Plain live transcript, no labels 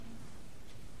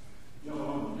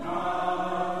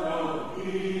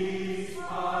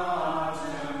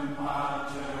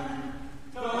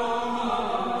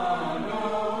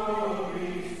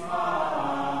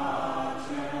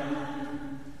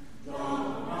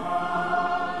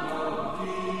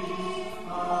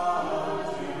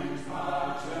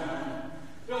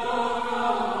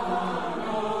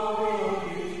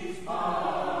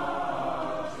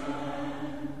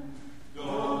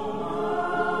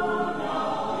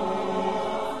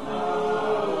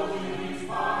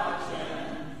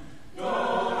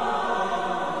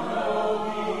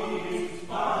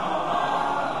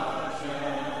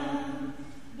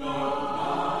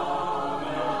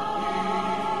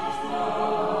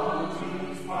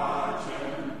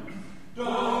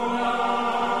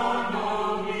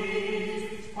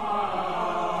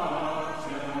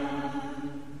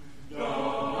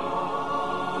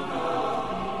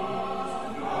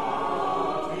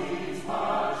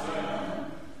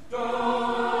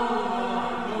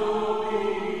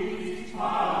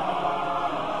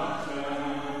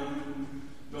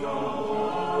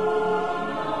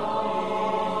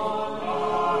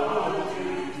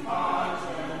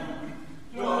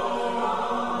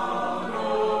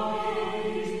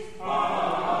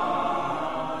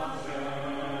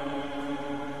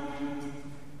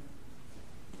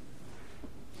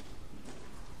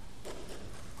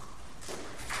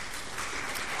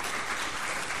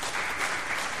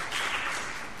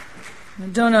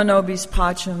Dona nobis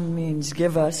pacem means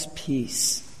give us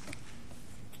peace.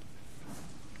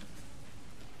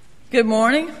 Good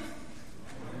morning.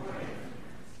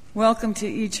 Welcome to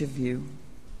each of you.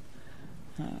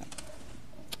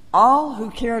 All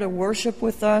who care to worship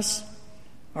with us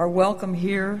are welcome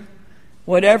here,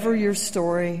 whatever your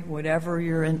story, whatever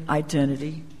your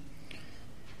identity.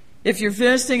 If you're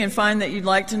visiting and find that you'd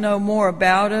like to know more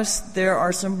about us, there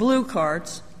are some blue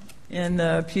cards in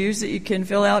the pews that you can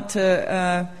fill out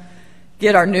to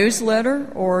get our newsletter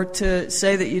or to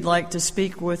say that you'd like to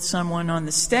speak with someone on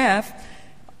the staff.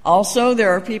 Also,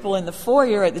 there are people in the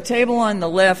foyer at the table on the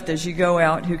left as you go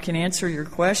out who can answer your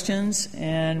questions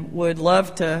and would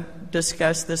love to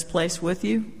discuss this place with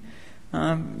you.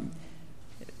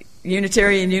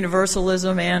 Unitarian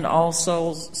Universalism and All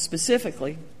Souls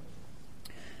specifically.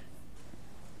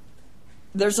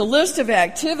 There's a list of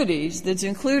activities that's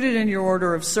included in your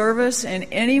order of service, and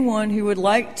anyone who would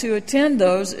like to attend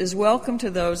those is welcome to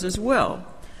those as well.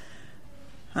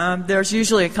 There's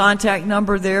usually a contact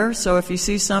number there, so if you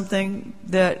see something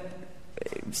that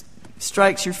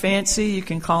strikes your fancy, you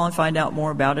can call and find out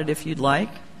more about it if you'd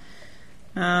like.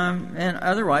 And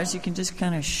otherwise, you can just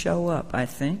kind of show up, I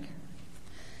think.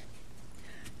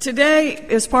 Today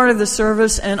is part of the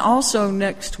service, and also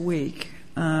next week.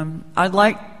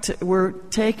 We're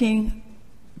taking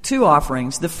two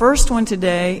offerings. The first one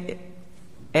today,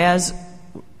 as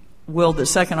will the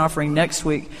second offering next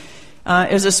week,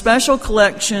 is a special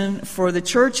collection for the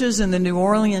churches in the New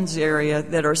Orleans area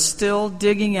that are still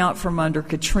digging out from under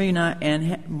Katrina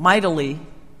and mightily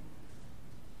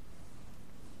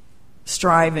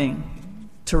striving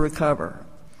to recover.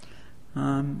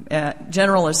 At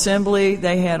General Assembly,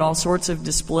 they had all sorts of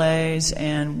displays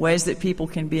and ways that people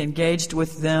can be engaged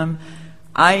with them.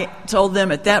 I told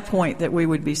them at that point that we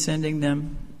would be sending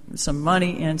them some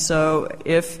money, and so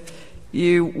if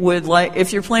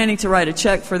you're planning to write a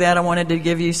check for that, I wanted to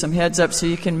give you some heads up so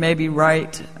you can maybe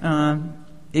write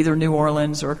either New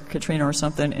Orleans or Katrina or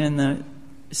something in the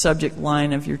subject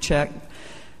line of your check.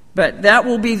 But that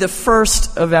will be the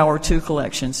first of our two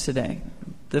collections today.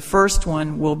 The first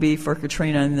one will be for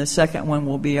Katrina, and the second one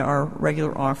will be our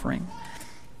regular offering.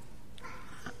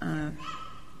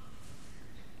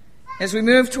 As we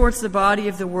move towards the body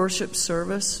of the worship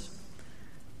service,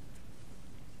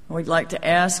 we'd like to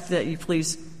ask that you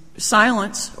please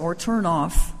silence or turn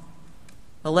off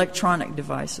electronic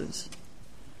devices.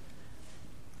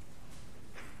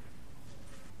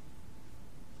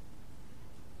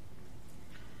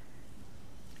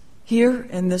 Here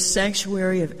in this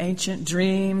sanctuary of ancient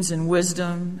dreams and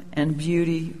wisdom and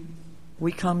beauty,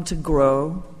 we come to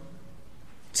grow,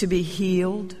 to be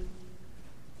healed,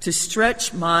 to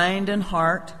stretch mind and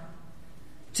heart,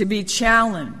 to be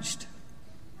challenged,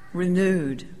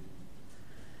 renewed,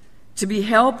 to be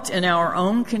helped in our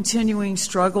own continuing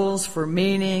struggles for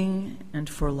meaning and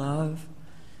for love,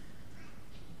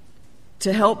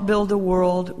 to help build a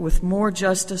world with more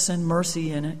justice and mercy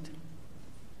in it,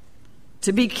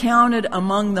 to be counted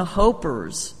among the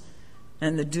hopers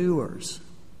and the doers.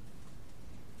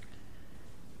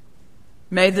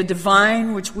 May the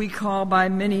divine, which we call by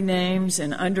many names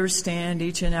and understand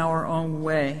each in our own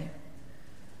way,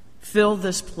 fill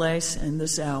this place and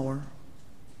this hour.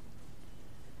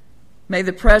 May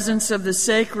the presence of the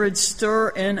sacred stir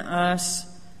in us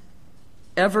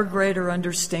ever greater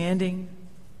understanding,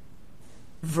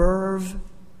 verve,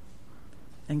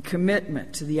 and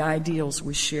commitment to the ideals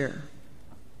we share.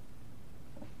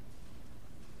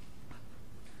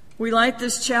 We light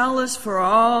this chalice for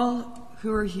all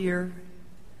who are here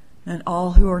and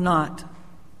all who are not.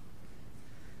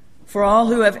 For all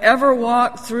who have ever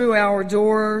walked through our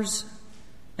doors,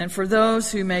 and for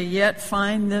those who may yet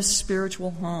find this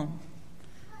spiritual home,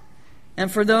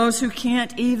 and for those who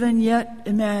can't even yet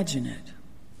imagine it.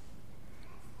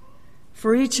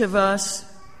 For each of us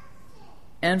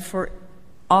and for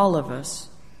all of us,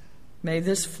 may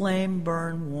this flame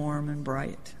burn warm and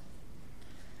bright.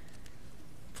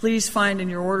 Please find in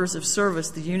your orders of service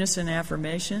the unison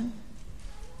affirmation.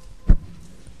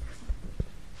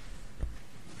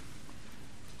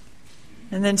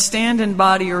 And then stand in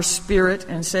body or spirit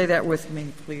and say that with me,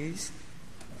 please.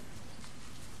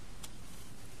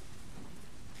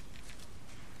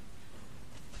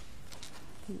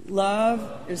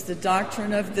 Love is the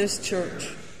doctrine of this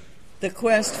church. The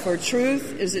quest for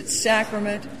truth is its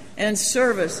sacrament, and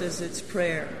service is its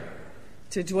prayer.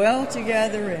 To dwell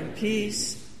together in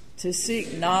peace, to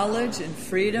seek knowledge and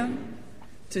freedom,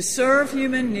 to serve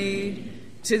human need,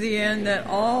 to the end that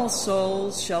all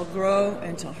souls shall grow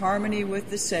into harmony with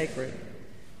the sacred.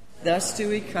 Thus do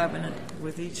we covenant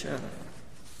with each other.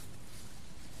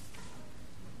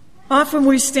 Often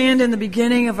we stand in the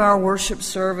beginning of our worship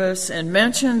service and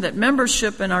mention that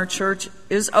membership in our church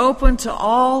is open to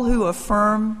all who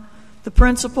affirm the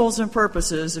principles and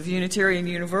purposes of Unitarian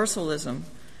Universalism.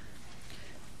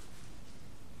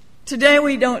 Today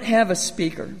we don't have a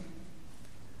speaker.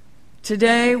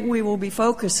 Today we will be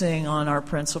focusing on our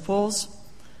principles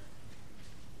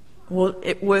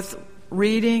with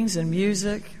readings and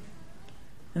music,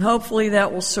 and hopefully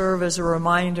that will serve as a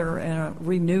reminder and a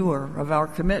renewer of our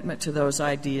commitment to those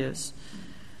ideas.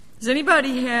 Does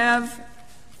anybody have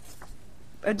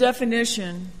a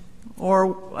definition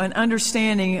or an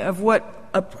understanding of what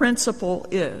a principal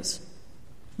is,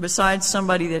 besides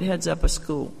somebody that heads up a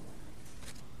school?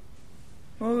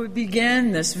 Well, we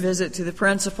begin this visit to the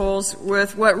principles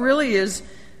with what really is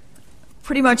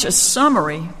pretty much a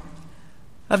summary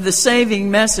of the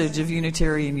saving message of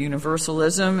Unitarian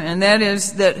Universalism, and that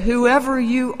is that whoever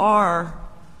you are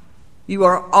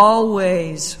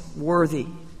always worthy.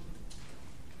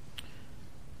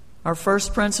 Our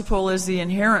first principle is the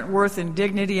inherent worth and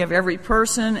dignity of every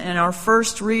person, and our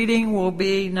first reading will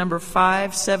be number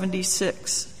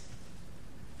 576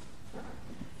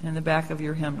 in the back of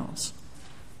your hymnals.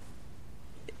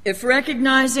 If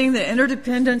recognizing the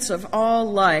interdependence of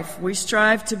all life, we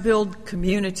strive to build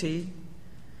community,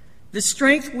 the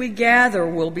strength we gather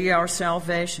will be our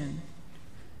salvation.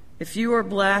 If you are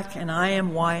black and I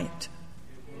am white,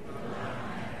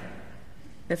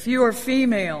 if you are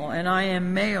female and I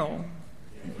am male,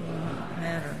 it will not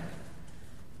matter.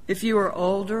 If you are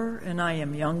older and I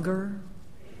am younger,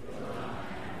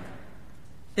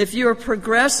 if you are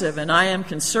progressive and I am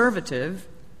conservative,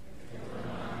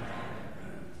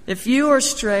 if you are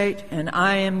straight and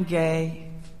I am gay,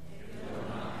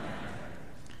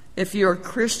 if you are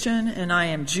Christian and I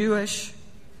am Jewish,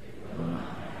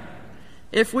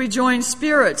 if we join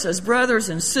spirits as brothers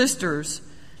and sisters,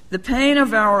 the pain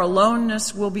of our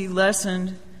aloneness will be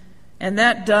lessened, and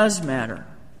that does matter.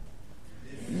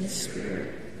 In the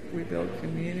Spirit, we build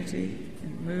community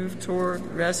and move toward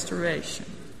restoration.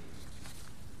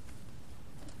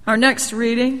 Our next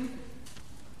reading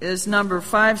is number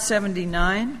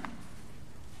 579.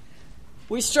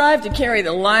 We strive to carry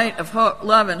the light of hope,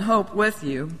 love and hope with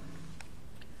you,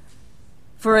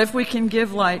 for if we can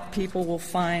give light, people will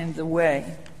find the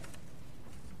way.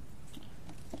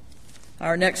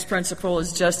 Our next principle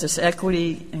is justice,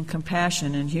 equity, and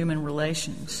compassion in human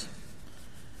relations.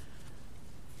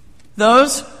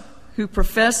 Those who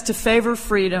profess to favor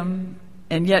freedom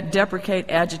and yet deprecate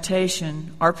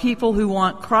agitation are people who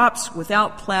want crops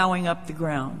without plowing up the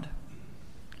ground.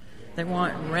 They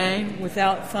want rain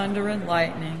without thunder and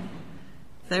lightning.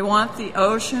 They want the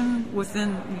ocean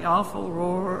within the awful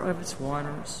roar of its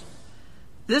waters.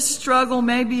 This struggle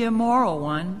may be a moral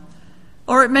one,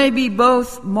 or it may be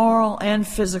both moral and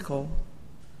physical,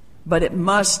 but it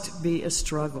must be a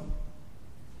struggle.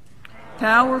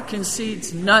 Power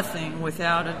concedes nothing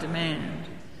without a demand.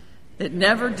 It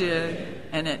never did,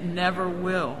 and it never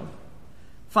will.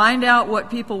 Find out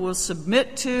what people will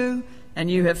submit to,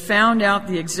 and you have found out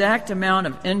the exact amount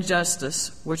of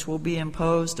injustice which will be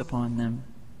imposed upon them.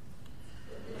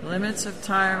 The limits of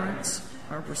tyrants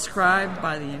are prescribed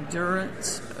by the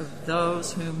endurance of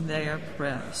those whom they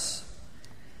oppress.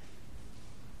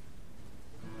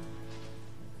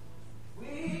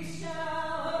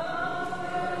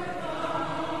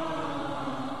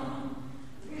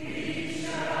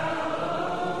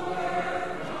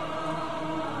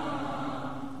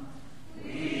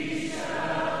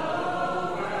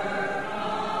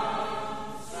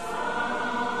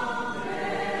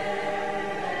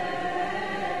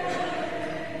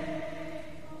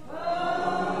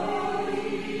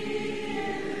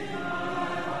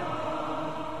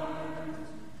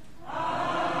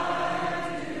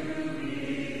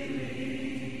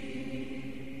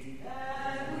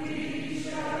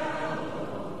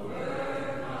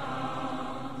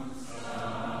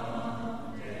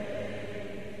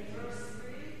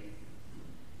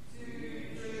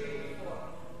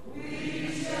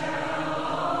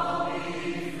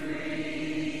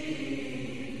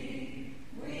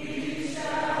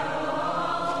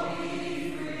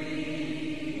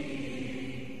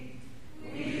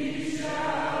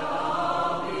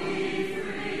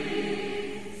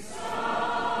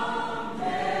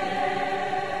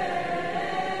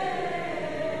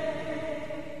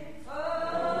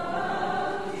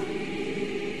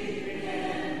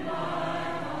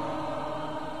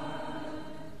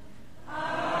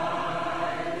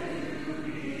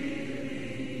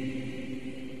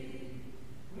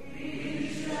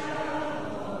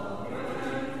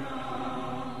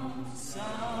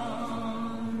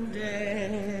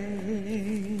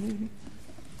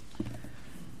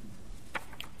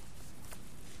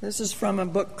 This is from a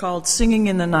book called Singing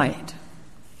in the Night.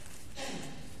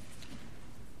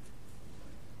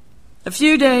 A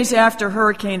few days after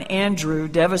Hurricane Andrew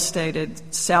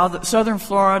devastated southern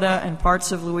Florida and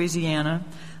parts of Louisiana,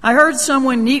 I heard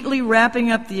someone neatly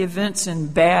wrapping up the events in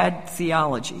bad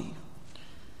theology.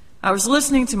 I was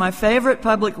listening to my favorite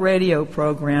public radio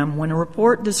program when a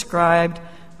report described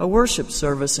a worship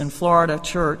service in Florida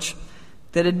church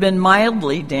that had been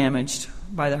mildly damaged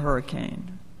by the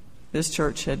hurricane. This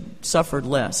church had suffered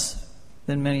less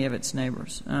than many of its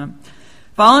neighbors.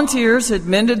 Volunteers had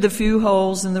mended the few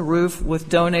holes in the roof with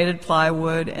donated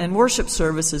plywood, and worship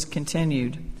services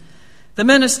continued. The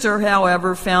minister,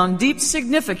 however, found deep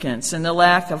significance in the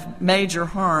lack of major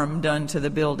harm done to the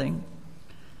building.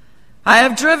 "I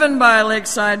have driven by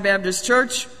Lakeside Baptist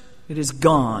Church. It is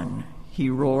gone," he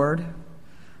roared.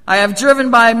 "I have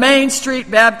driven by Main Street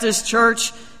Baptist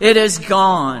Church. It is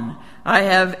gone. I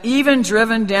have even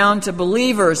driven down to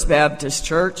Believers Baptist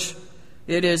Church.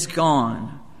 It is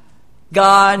gone.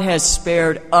 God has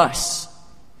spared us,"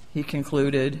 he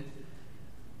concluded.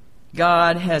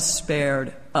 God has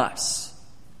spared us.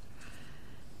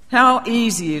 How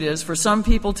easy it is for some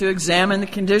people to examine the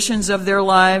conditions of their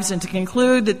lives and to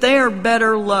conclude that they are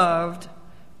better loved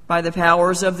by the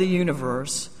powers of the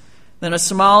universe than a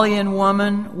Somalian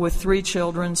woman with 3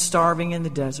 children starving in the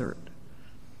desert.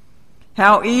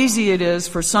 How easy it is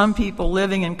for some people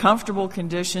living in comfortable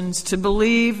conditions to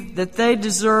believe that they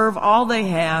deserve all they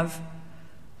have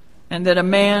and that a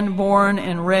man born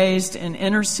and raised in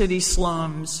inner city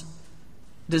slums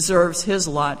deserves his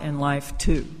lot in life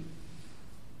too.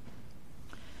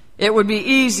 It would be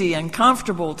easy and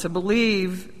comfortable to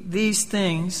believe these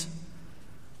things,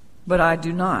 but I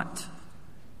do not.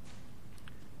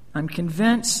 I'm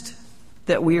convinced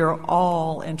that we are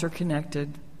all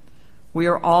interconnected. We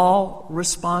are all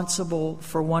responsible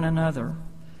for one another.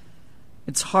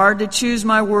 It's hard to choose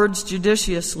my words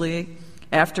judiciously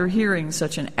after hearing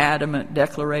such an adamant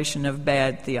declaration of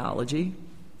bad theology.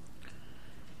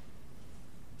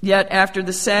 Yet after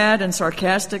the sad and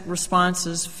sarcastic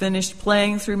responses finished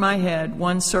playing through my head,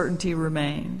 one certainty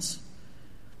remains.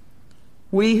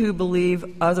 We who believe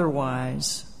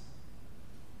otherwise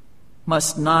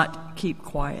must not keep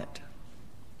quiet.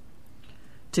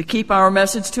 To keep our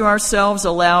message to ourselves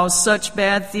allows such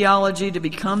bad theology to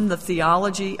become the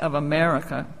theology of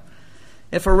America.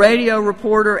 If a radio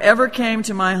reporter ever came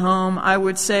to my home, I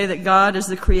would say that God is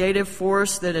the creative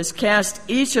force that has cast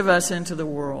each of us into the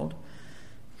world.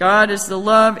 God is the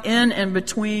love in and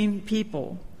between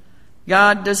people.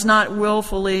 God does not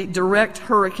willfully direct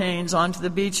hurricanes onto the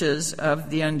beaches of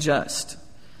the unjust.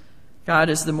 God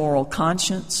is the moral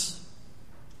conscience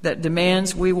that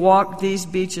demands we walk these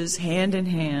beaches hand in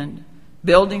hand,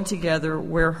 building together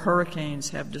where hurricanes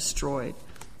have destroyed.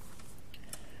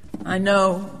 I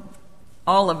know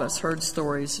all of us heard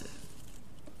stories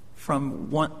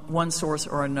from one source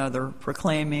or another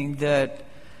proclaiming that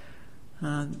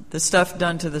the stuff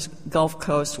done to the Gulf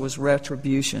Coast was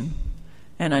retribution,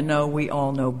 and I know we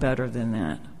all know better than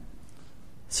that.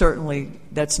 Certainly,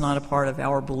 that's not a part of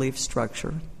our belief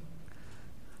structure.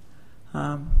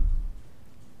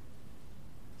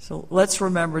 So let's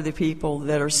remember the people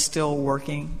that are still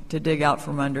working to dig out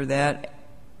from under that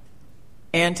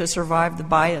and to survive the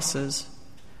biases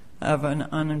of an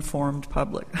uninformed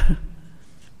public.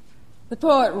 The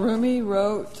poet Rumi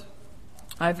wrote,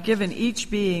 "I've given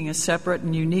each being a separate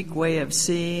and unique way of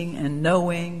seeing and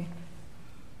knowing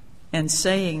and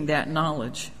saying that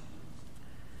knowledge.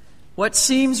 What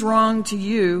seems wrong to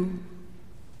you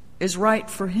is right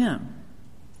for him.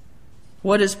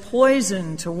 What is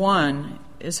poison to one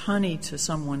is honey to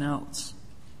someone else.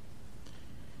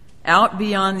 Out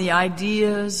beyond the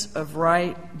ideas of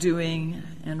right doing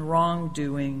and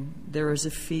wrongdoing, there is a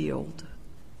field.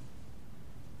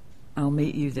 I'll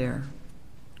meet you there."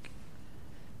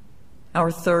 Our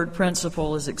third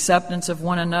principle is acceptance of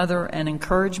one another and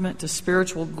encouragement to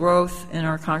spiritual growth in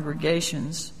our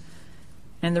congregations.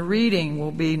 And the reading will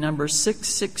be number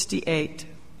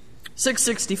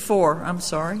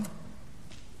 664.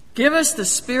 Give us the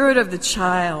spirit of the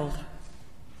child.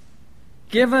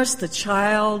 Give us the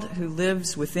child who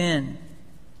lives within.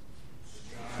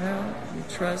 Well, we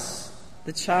trust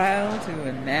the child who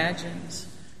imagines,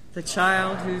 the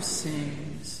child who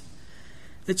sings,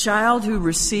 the child who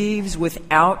receives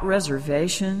without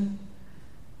reservation,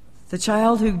 the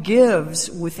child who gives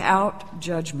without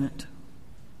judgment.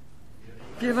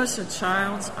 Give us a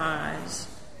child's eyes,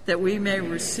 that we may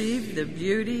receive the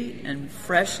beauty and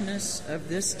freshness of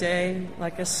this day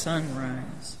like a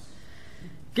sunrise.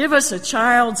 Give us a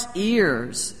child's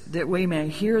ears, that we may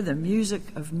hear the music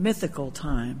of mythical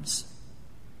times.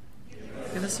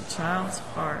 Give us a child's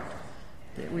heart,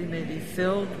 that we may be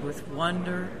filled with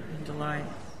wonder and delight.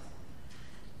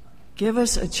 Give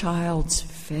us a child's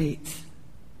faith,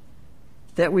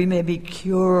 that we may be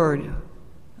cured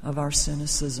of our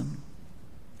cynicism.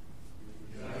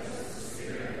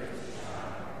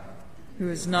 Who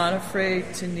is not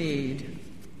afraid to need,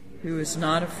 who is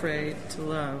not afraid to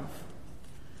love.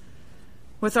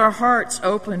 With our hearts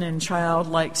open in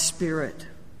childlike spirit,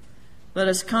 let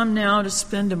us come now to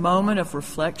spend a moment of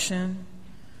reflection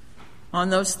on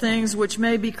those things which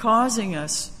may be causing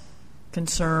us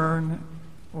concern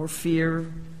or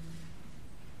fear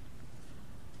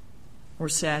or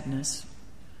sadness,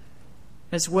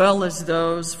 as well as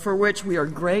those for which we are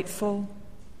grateful,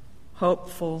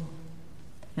 hopeful,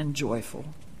 and joyful.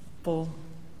 Full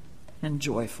and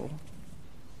joyful.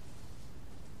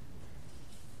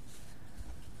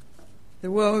 The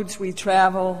roads we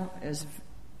travel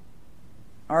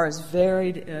are as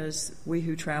varied as we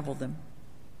who travel them.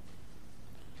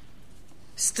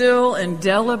 Still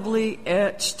indelibly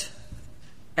etched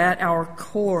at our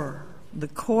core, the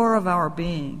core of our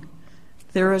being,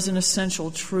 there is an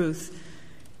essential truth.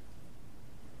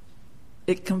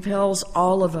 It compels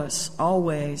all of us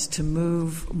always to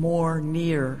move more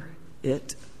near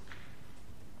it.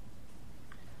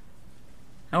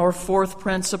 Our fourth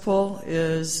principle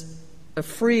is a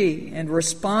free and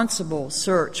responsible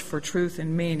search for truth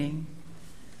and meaning.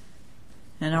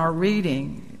 And our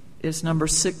reading is number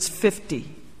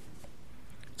 650.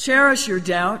 Cherish your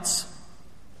doubts,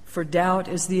 for doubt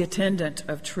is the attendant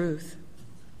of truth.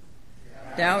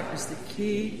 Doubt is the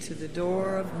key to the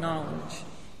door of knowledge.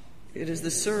 It is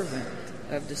the servant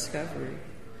of discovery.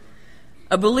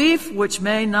 A belief which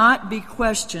may not be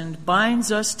questioned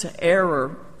binds us to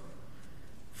error,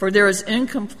 for there is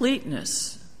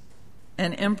incompleteness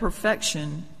and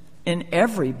imperfection in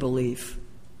every belief.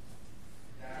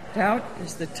 Doubt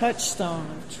is the touchstone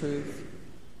of truth,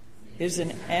 is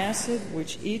an acid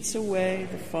which eats away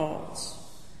the faults.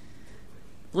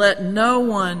 Let no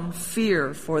one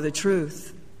fear for the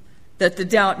truth, that the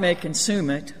doubt may consume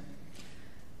it,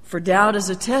 for doubt is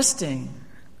a testing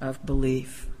of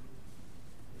belief.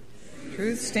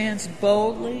 Truth stands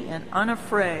boldly and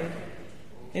unafraid.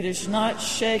 It is not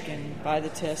shaken by the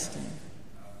testing.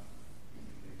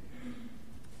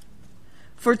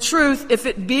 For truth, if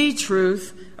it be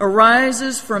truth,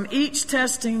 arises from each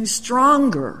testing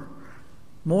stronger,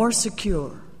 more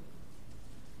secure.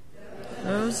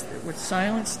 Those that would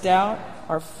silence doubt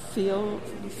are filled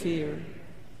with fear.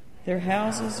 Their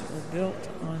houses are built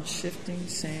on shifting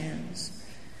sands.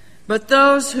 But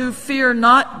those who fear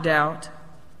not doubt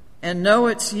and know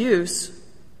its use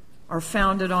are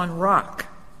founded on rock.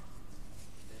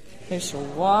 They shall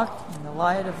walk in the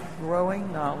light of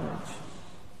growing knowledge.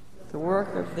 The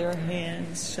work of their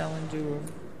hands shall endure.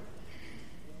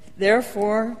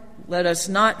 Therefore, let us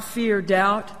not fear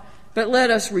doubt, but let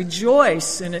us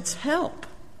rejoice in its help.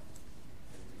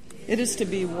 It is to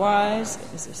be wise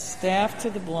as a staff to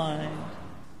the blind.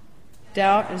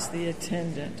 Doubt is the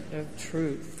attendant of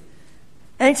truth.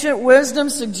 Ancient wisdom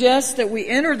suggests that we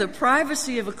enter the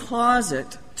privacy of a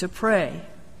closet to pray.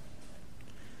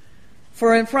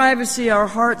 For in privacy, our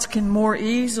hearts can more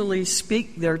easily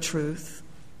speak their truth.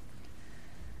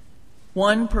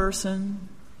 One person,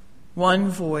 one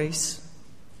voice,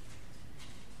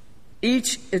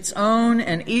 each its own,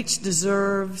 and each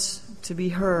deserves to be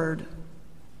heard.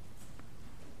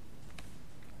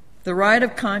 The right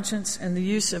of conscience and the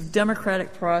use of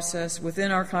democratic process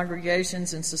within our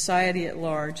congregations and society at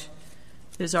large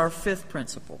is our fifth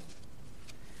principle.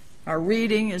 Our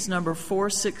reading is number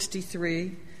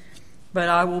 463,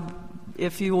 but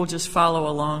if you will just follow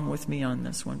along with me on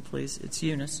this one, please. It's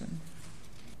unison.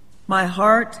 My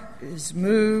heart is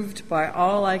moved by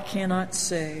all I cannot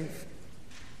save.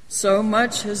 So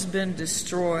much has been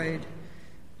destroyed.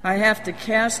 I have to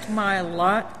cast my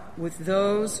lot with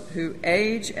those who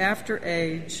age after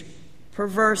age,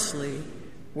 perversely,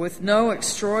 with no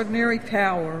extraordinary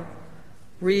power,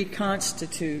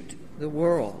 reconstitute the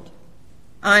world.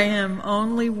 I am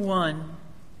only one,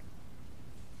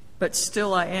 but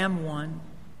still I am one.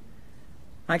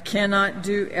 I cannot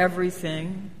do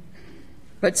everything,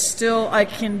 but still I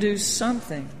can do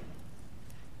something.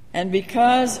 And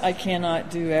because I cannot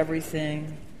do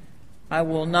everything, I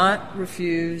will not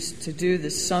refuse to do the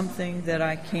something that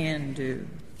I can do.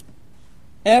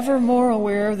 Ever more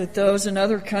aware that those in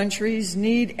other countries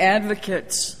need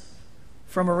advocates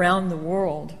from around the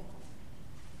world,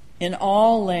 in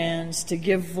all lands, to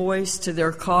give voice to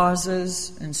their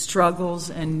causes and struggles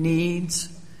and needs.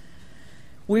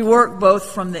 We work both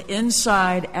from the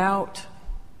inside out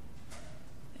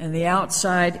and the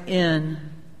outside in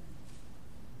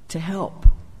to help.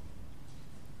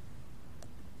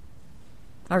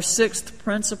 Our sixth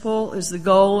principle is the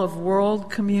goal of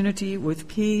world community with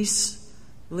peace,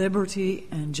 liberty,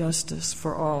 and justice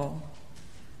for all.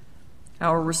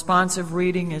 Our responsive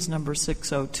reading is number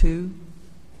 602.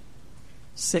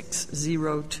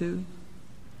 602.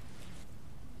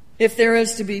 If there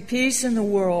is to be peace in the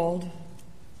world,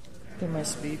 there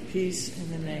must be peace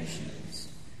in the nations.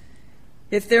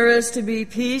 If there is to be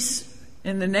peace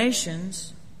in the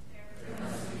nations, there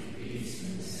must be peace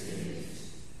in the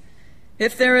cities.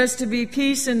 If there is to be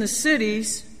peace in the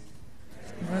cities,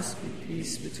 there must be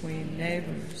peace between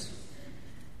neighbors.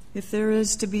 If there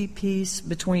is to be peace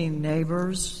between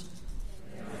neighbors,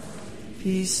 there must be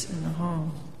peace in the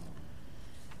home.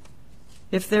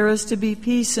 If there is to be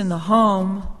peace in the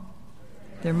home,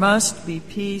 there must be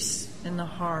peace in the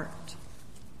heart.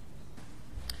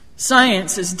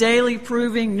 Science is daily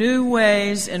proving new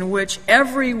ways in which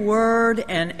every word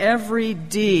and every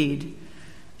deed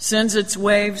sends its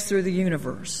waves through the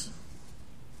universe.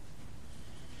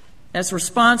 As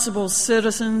responsible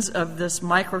citizens of this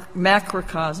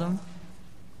macrocosm,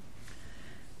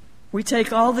 we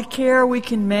take all the care we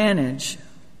can manage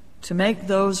to make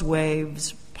those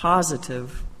waves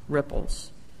positive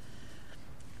ripples.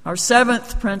 Our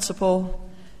seventh principle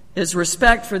is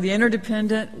respect for the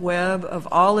interdependent web of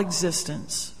all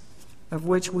existence of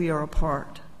which we are a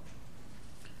part.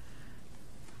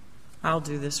 I'll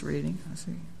do this reading.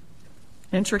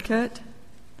 Intricate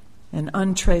and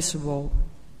untraceable,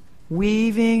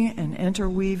 weaving and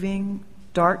interweaving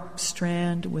dark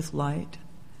strand with light,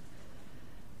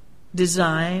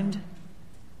 designed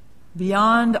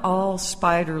beyond all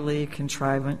spiderly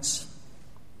contrivance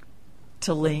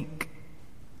to link,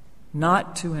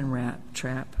 not to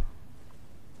entrap.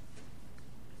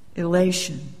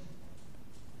 Elation,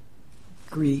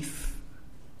 grief,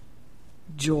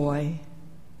 joy,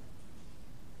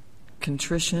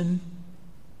 contrition,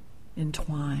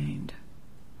 entwined,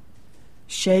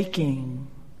 shaking,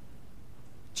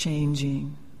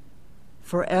 changing,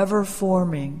 forever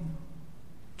forming,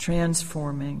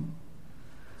 transforming.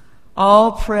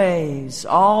 All praise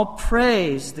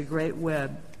the great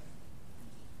web.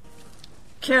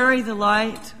 Carry the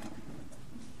light,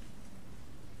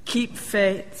 keep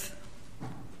faith,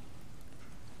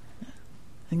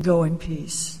 and go in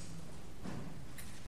peace.